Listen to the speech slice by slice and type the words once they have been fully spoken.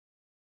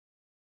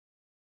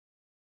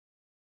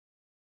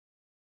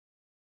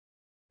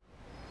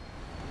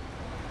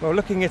Well,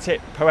 looking at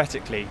it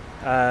poetically,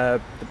 the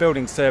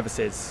building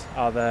services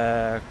are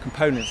the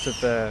components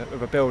of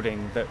a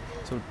building that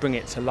sort of bring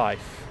it to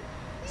life.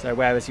 So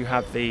whereas you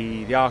have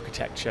the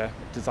architecture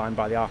designed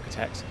by the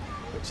architect,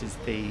 which is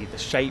the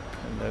shape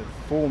and the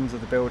forms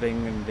of the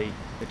building and the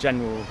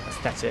general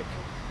aesthetic,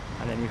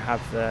 and then you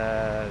have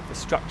the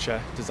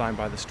structure designed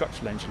by the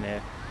structural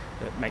engineer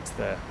that makes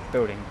the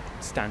building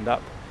stand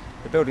up.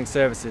 The building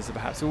services are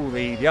perhaps all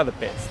the other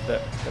bits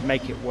that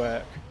make it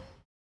work.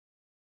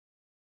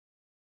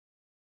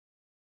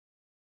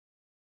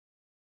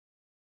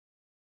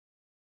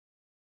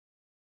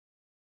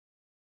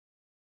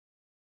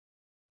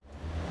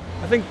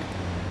 I think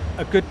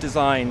a good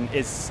design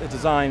is a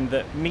design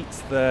that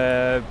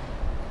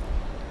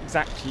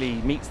exactly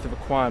meets the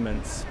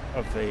requirements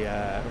of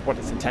what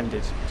it's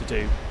intended to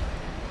do,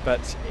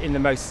 but in the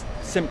most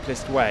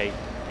simplest way.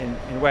 In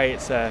a way,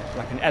 it's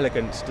like an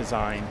elegant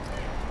design,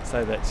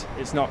 so that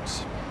it's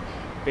not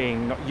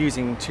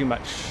using too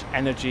much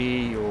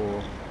energy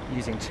or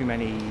using too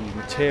many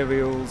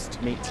materials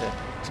to meet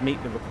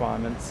the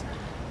requirements,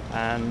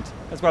 and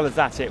as well as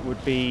that, it would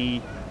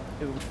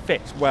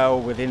fit well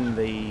within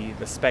the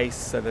space,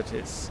 so that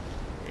it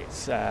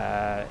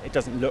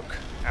doesn't look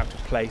out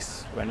of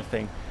place or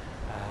anything,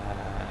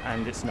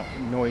 and it's not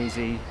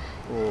noisy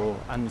or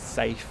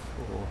unsafe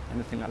or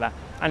anything like that.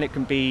 And it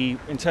can be,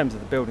 in terms of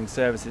the building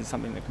services,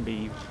 something that can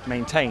be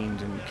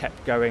maintained and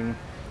kept going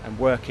and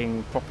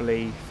working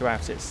properly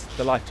throughout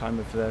the lifetime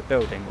of the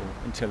building, or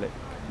until it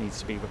needs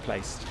to be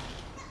replaced.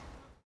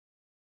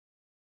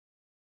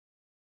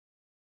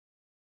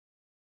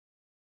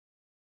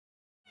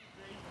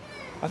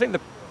 I think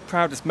the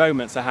proudest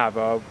moments I have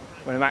are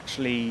when I'm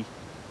actually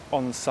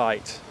on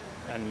site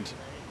and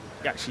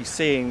actually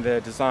seeing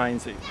the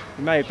designs that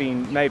you may have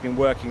been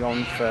working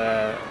on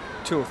for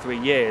 2 or 3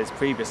 years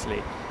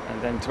previously,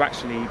 and then to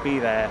actually be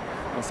there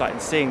on site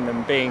and seeing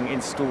them being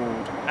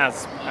installed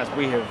as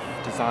we have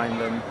designed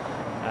them,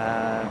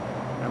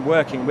 and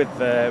working with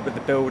the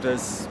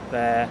builders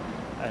there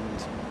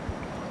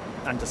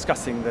and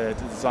discussing the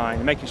design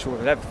and making sure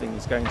that everything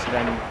is going to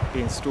then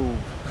be installed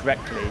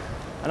correctly.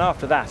 And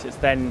after that, it's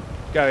then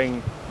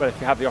going, well, if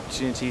you have the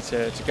opportunity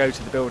to go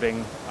to the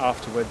building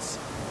afterwards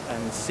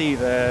and see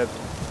the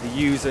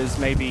users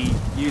maybe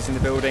using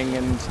the building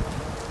and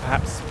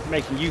perhaps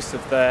making use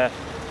of the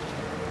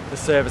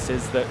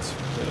services that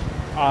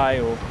I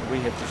or we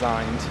have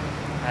designed,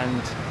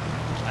 and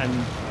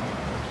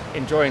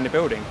enjoying the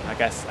building, I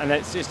guess. And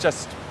it's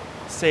just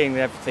seeing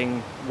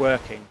everything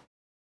working.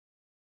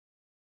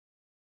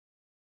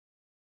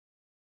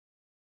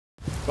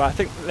 Well, I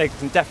think they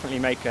can definitely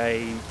make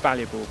a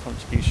valuable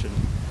contribution.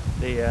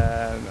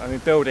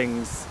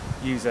 Buildings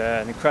use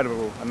an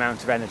incredible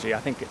amount of energy. I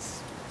think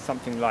it's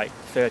something like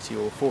 30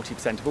 or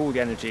 40% of all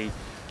the energy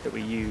that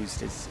we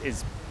use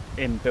is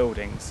in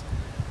buildings.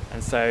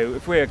 And so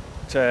if we're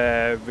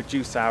to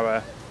reduce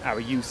our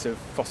use of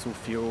fossil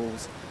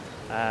fuels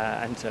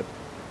and to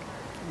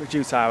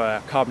reduce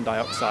our carbon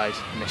dioxide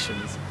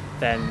emissions,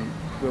 then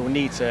we'll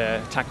need to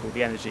tackle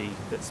the energy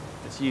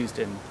that's used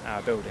in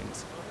our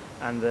buildings.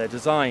 And the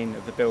design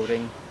of the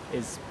building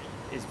is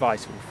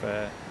vital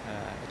for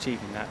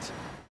achieving that.